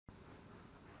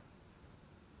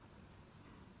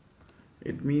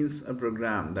It means a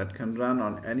program that can run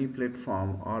on any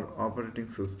platform or operating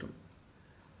system.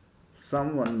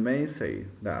 Someone may say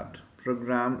that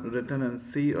program written in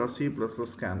C or C++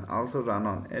 can also run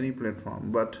on any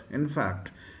platform, but in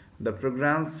fact, the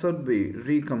programs should be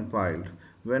recompiled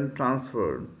when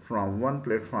transferred from one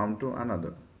platform to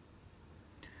another.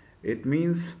 It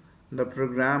means the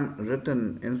program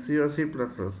written in C or C++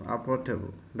 are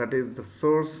portable. That is, the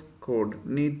source code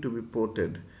need to be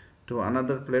ported to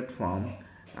another platform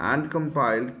and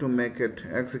compiled to make it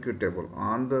executable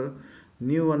on the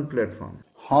new one platform.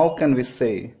 How can we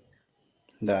say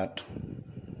that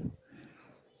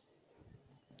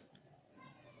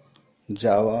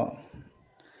Java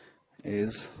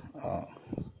is a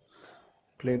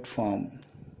platform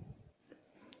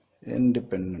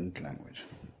independent language?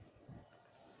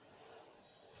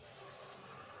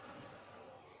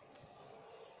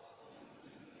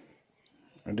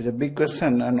 It is a big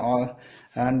question,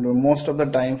 and most of the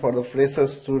time for the fresher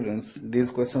students, these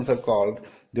questions are called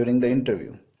during the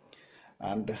interview.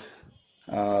 And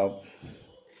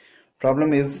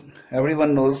problem is,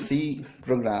 everyone knows C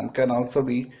program can also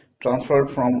be transferred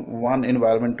from one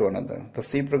environment to another. The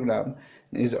C program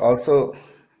is also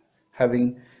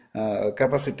having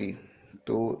capacity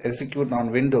to execute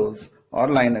on Windows or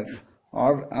Linux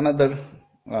or another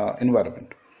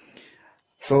environment.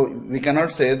 So we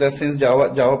cannot say that since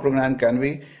Java program can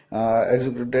be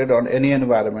executed on any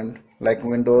environment like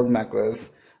Windows, macOS,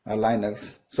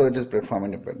 Linux, so it is platform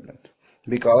independent.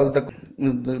 Because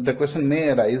the question may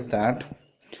arise that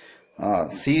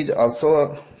C is also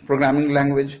a programming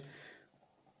language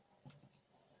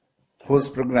whose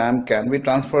program can be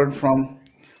transferred from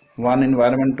one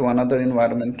environment to another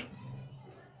environment.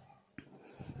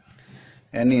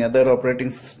 Any other operating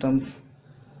systems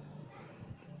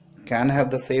can have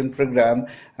the same program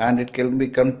and it can be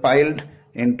compiled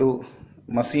into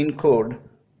machine code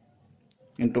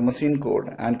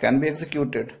and can be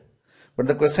executed. But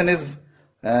the question is,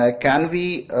 can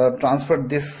we transfer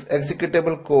this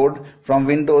executable code from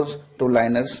Windows to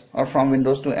Linux or from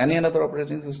Windows to any other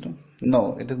operating system?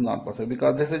 No, it is not possible,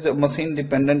 because this is a machine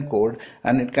dependent code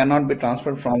and it cannot be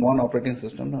transferred from one operating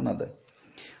system to another.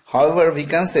 However, we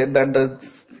can say that the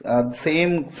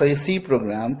same C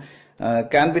program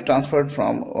can be transferred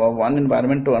from one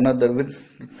environment to another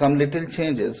with some little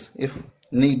changes if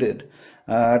needed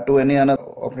to any other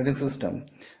operating system,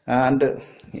 and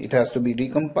it has to be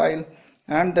recompiled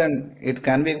and then it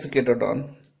can be executed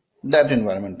on that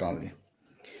environment only.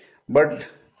 But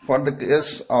for the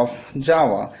case of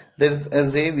Java, there is a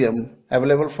JVM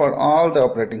available for all the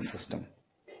operating system,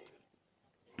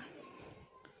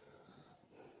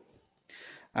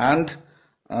 and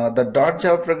the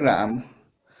 .java program,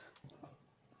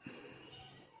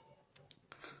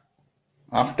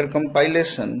 after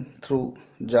compilation through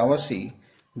JavaC,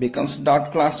 becomes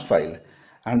 .class file,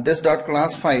 and this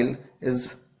 .class file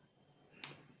is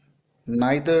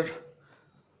neither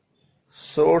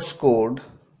source code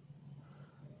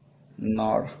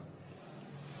nor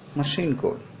machine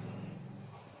code.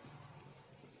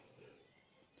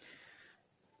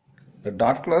 The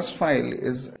 .class file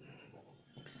is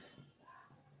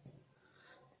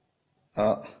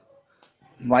a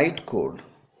white code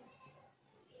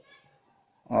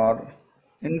or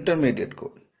intermediate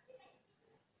code.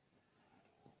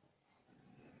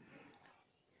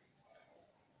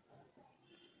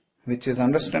 Which is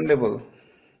understandable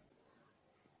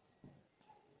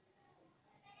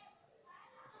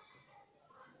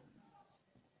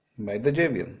by the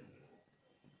JVM.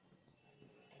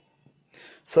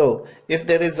 So if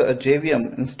there is a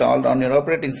JVM installed on your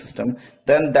operating system,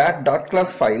 then that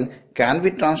 .class file can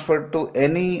be transferred to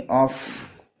any of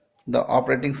the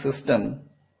operating system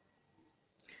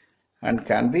and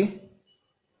can be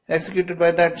executed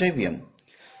by that JVM.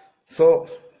 So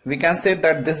we can say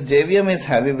that this JVM is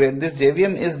heavyweight. This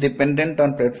JVM is dependent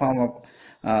on platform,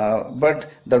 but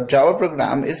the Java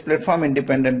program is platform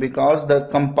independent because the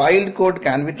compiled code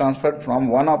can be transferred from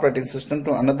one operating system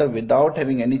to another without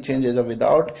having any changes or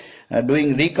without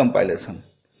doing recompilation.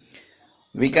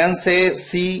 We can say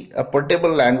C a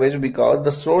portable language because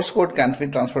the source code can be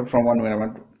transferred from one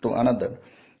environment to another.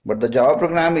 But the Java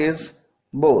program is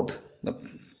both the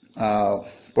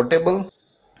portable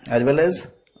as well as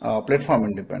platform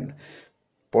independent.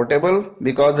 Portable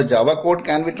because the Java code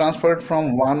can be transferred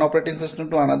from one operating system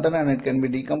to another and it can be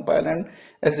decompiled and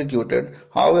executed.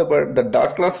 However, the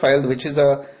 .class file, which is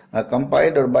a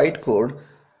compiled or byte code,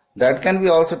 that can be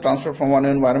also transferred from one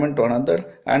environment to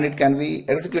another and it can be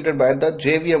executed by the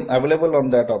JVM available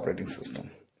on that operating system.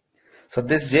 So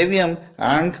this JVM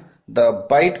and the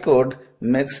byte code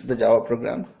makes the Java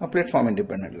program a platform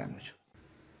independent language.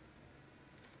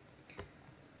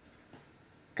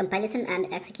 Compilation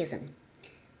and execution.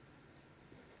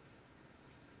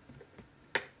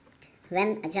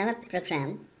 When a Java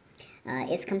program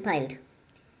is compiled,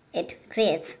 it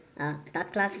creates a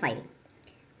 .class file,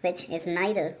 which is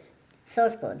neither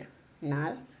source code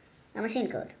nor a machine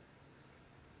code.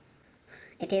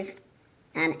 It is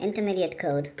an intermediate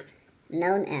code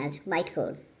known as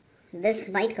bytecode. This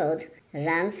bytecode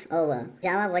runs over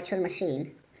Java virtual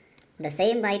machine. The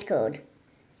same bytecode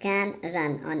can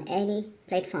run on any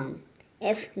platform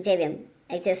if JVM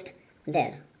exists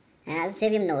there, as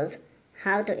JVM knows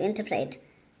how to interpret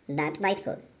that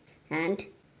bytecode and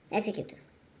execute it.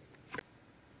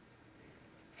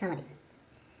 Summary.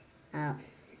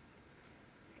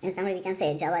 In summary, we can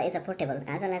say Java is a portable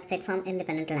as well as platform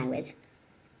independent language.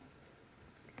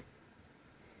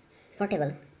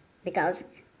 Portable because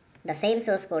the same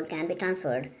source code can be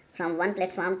transferred from one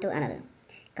platform to another,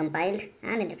 compiled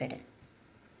and interpreted.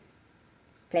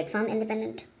 Platform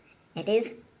independent. It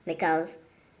is because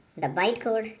the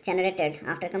bytecode generated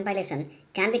after compilation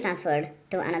can be transferred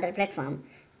to another platform.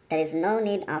 There is no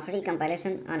need of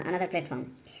recompilation on another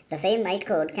platform. The same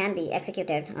bytecode can be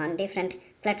executed on different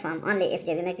platform only if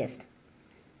JVM exists.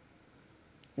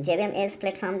 JVM is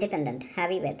platform dependent,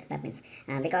 heavyweight, that means,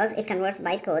 because it converts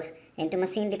bytecode into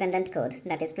machine dependent code,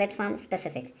 that is platform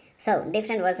specific. So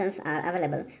different versions are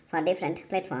available for different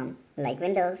platforms like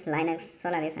Windows, Linux,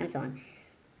 Solaris and so on.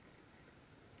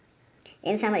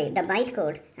 In summary, the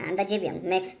bytecode and the JVM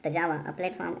makes the Java a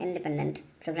platform independent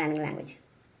programming language.